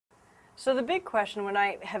So the big question when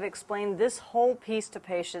I have explained this whole piece to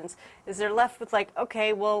patients is they're left with like,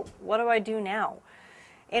 okay, well, what do I do now?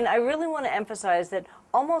 And I really want to emphasize that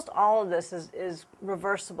almost all of this is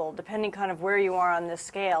reversible, depending kind of where you are on this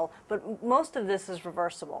scale, but most of this is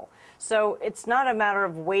reversible. So it's not a matter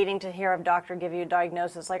of waiting to hear a doctor give you a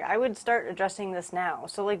diagnosis. Like, I would start addressing this now.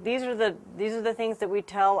 So like these are the things that we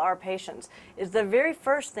tell our patients. Is the very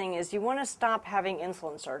first thing is you want to stop having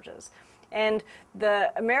insulin surges. And the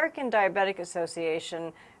American Diabetic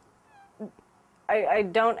Association, I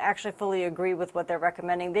don't actually fully agree with what they're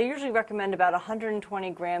recommending. They usually recommend about 120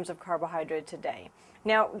 grams of carbohydrates a day.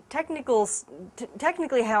 Now,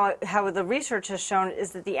 technically how the research has shown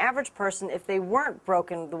is that the average person, if they weren't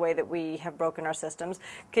broken the way that we have broken our systems,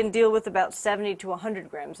 can deal with about 70 to 100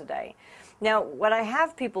 grams a day. Now, what I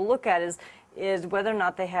have people look at is whether or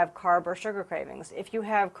not they have carb or sugar cravings. If you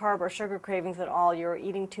have carb or sugar cravings at all, you're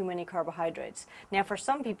eating too many carbohydrates. Now, for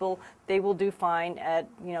some people, they will do fine at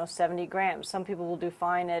 70 grams. Some people will do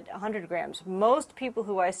fine at 100 grams. Most people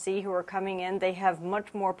who I see who are coming in, they have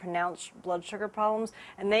much more pronounced blood sugar problems,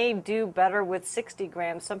 and they do better with 60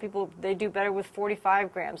 grams. Some people, they do better with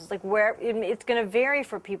 45 grams. It's like it's going to vary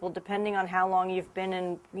for people depending on how long you've been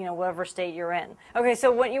in whatever state you're in. Okay,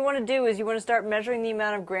 so what you want to do is you want to start measuring the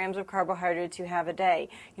amount of grams of carbohydrates you have a day.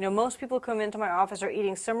 Most people come into my office are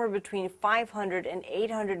eating somewhere between 500 and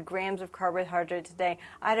 800 grams of carbohydrates a day.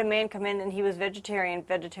 I had a man come in and he was vegetarian.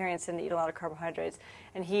 Vegetarians tend to eat a lot of carbohydrates.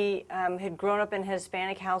 And he had grown up in a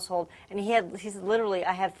Hispanic household, and he said, literally,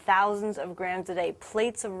 I have thousands of grams a day,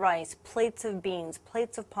 plates of rice, plates of beans,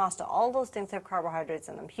 plates of pasta, all those things have carbohydrates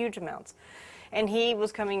in them, huge amounts. And he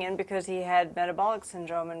was coming in because he had metabolic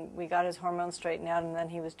syndrome, and we got his hormones straightened out, and then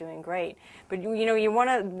he was doing great. But you want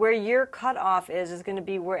to, where your cutoff is going to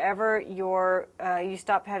be wherever you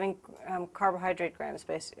stop having carbohydrate grams.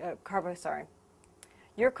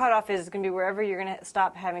 Your cutoff is going to be wherever you're going to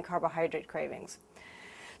stop having carbohydrate cravings.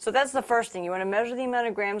 So that's the first thing. You want to measure the amount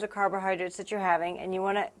of grams of carbohydrates that you're having, and you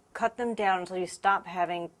want to cut them down until you stop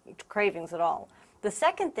having cravings at all. The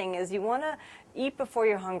second thing is you want to eat before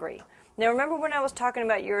you're hungry. Now, remember when I was talking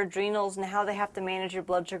about your adrenals and how they have to manage your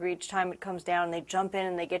blood sugar each time it comes down, and they jump in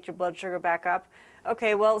and they get your blood sugar back up?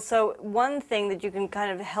 Okay, well, so one thing that you can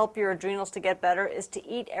kind of help your adrenals to get better is to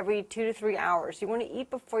eat every 2 to 3 hours. You want to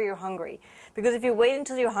eat before you're hungry, because if you wait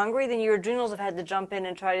until you're hungry, then your adrenals have had to jump in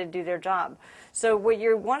and try to do their job. So what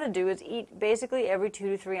you want to do is eat basically every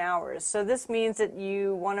 2 to 3 hours. So this means that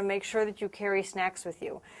you want to make sure that you carry snacks with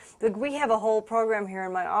you. We have a whole program here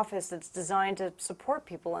in my office that's designed to support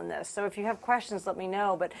people in this. So if you have questions, let me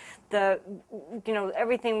know. But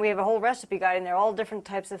everything, we have a whole recipe guide in there, all different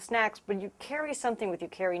types of snacks, but you carry something with you.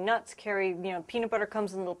 Carry nuts, carry, peanut butter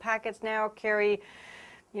comes in little packets now, carry,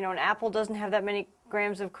 an apple doesn't have that many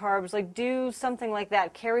grams of carbs. Like, do something like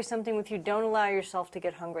that. Carry something with you. Don't allow yourself to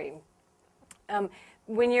get hungry.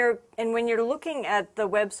 When you're looking at the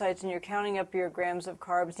websites and you're counting up your grams of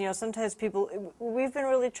carbs, sometimes we've been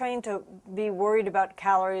really trained to be worried about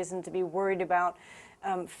calories and to be worried about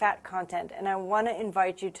fat content, and I want to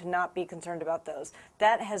invite you to not be concerned about those.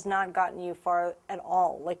 That has not gotten you far at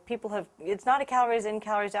all. Like, it's not a calories in,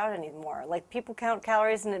 calories out anymore. Like, people count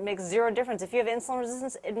calories and it makes zero difference. If you have insulin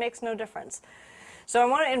resistance, it makes no difference. So I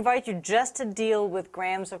want to invite you just to deal with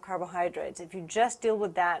grams of carbohydrates. If you just deal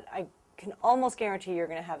with that, I can almost guarantee you're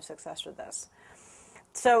going to have success with this.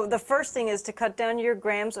 So the first thing is to cut down your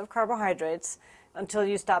grams of carbohydrates until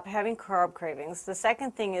you stop having carb cravings. The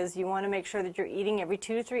second thing is you want to make sure that you're eating every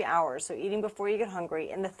 2 to 3 hours, so eating before you get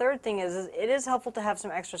hungry. And the third thing is it is helpful to have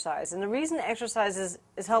some exercise. And the reason exercise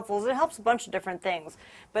is helpful is it helps a bunch of different things.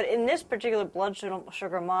 But in this particular blood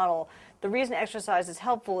sugar model, the reason exercise is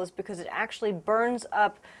helpful is because it actually burns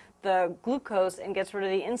up the glucose and gets rid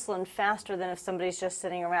of the insulin faster than if somebody's just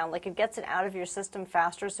sitting around. Like, it gets it out of your system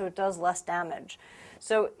faster, so it does less damage.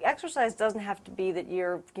 So exercise doesn't have to be that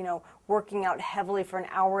you're, working out heavily for an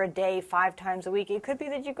hour a day, 5 times a week. It could be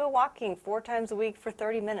that you go walking 4 times a week for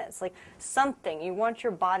 30 minutes. Like, something. You want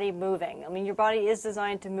your body moving. I mean, your body is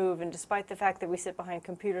designed to move, and despite the fact that we sit behind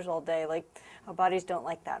computers all day, like, our bodies don't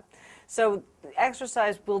like that. So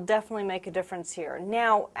exercise will definitely make a difference here.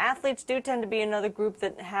 Now, athletes do tend to be another group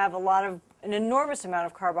that have an enormous amount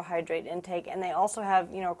of carbohydrate intake, and they also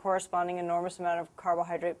have, a corresponding enormous amount of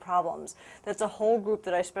carbohydrate problems. That's a whole group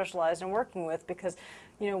that I specialize in working with because,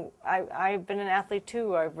 I've been an athlete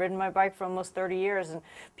too. I've ridden my bike for almost 30 years, and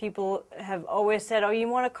people have always said, oh, you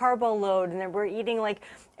want a carbo load, and then we're eating like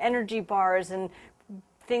energy bars and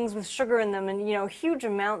things with sugar in them and, huge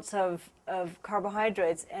amounts of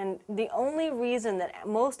carbohydrates. And the only reason that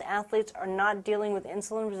most athletes are not dealing with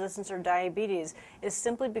insulin resistance or diabetes is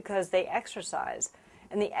simply because they exercise.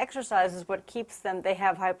 And the exercise is what keeps them, they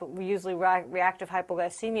have usually reactive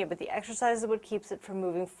hypoglycemia, but the exercise is what keeps it from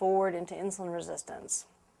moving forward into insulin resistance.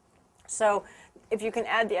 So if you can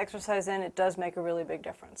add the exercise in, it does make a really big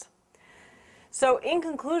difference. So in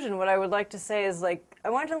conclusion, what I would like to say is, like, I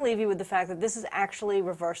want to leave you with the fact that this is actually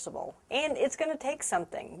reversible. And it's going to take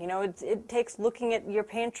something. You know, it takes looking at your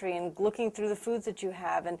pantry and looking through the foods that you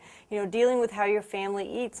have and, you know, dealing with how your family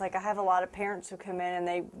eats. Like, I have a lot of parents who come in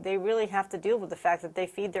and they really have to deal with the fact that they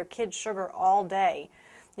feed their kids sugar all day.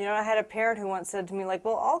 You know, I had a parent who once said to me, like,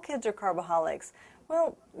 well, all kids are carboholics.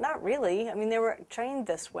 Well, not really. I mean, they were trained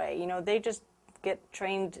this way. You know, they just get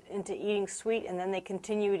trained into eating sweet, and then they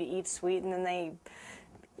continue to eat sweet, and then they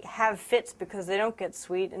have fits because they don't get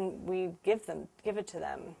sweet, and we give it to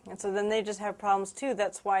them. And so then they just have problems too.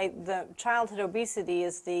 That's why the childhood obesity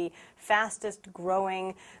is the fastest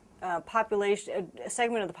growing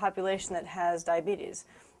segment of the population that has diabetes,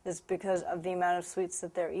 is because of the amount of sweets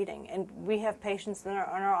that they're eating. And we have patients in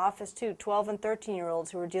our office too, 12 and 13-year-olds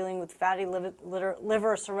who are dealing with fatty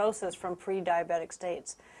liver cirrhosis from pre-diabetic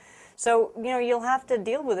states. So, you know, you'll have to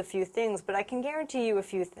deal with a few things, but I can guarantee you a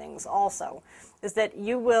few things also, is that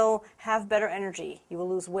you will have better energy, you will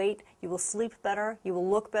lose weight, you will sleep better, you will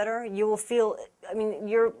look better, you will feel, I mean,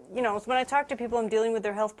 you know, when I talk to people, I'm dealing with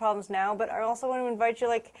their health problems now, but I also want to invite you,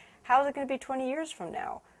 like, how is it going to be 20 years from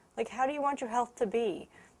now? Like, how do you want your health to be?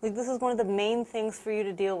 Like, this is one of the main things for you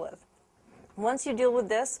to deal with. Once you deal with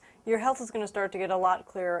this, your health is going to start to get a lot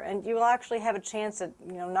clearer, and you will actually have a chance at,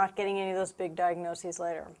 you know, not getting any of those big diagnoses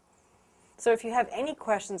later. So if you have any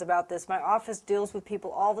questions about this, my office deals with people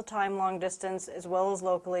all the time, long distance as well as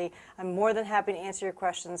locally. I'm more than happy to answer your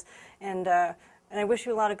questions, and I wish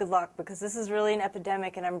you a lot of good luck, because this is really an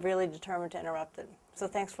epidemic and I'm really determined to interrupt it. So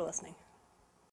thanks for listening.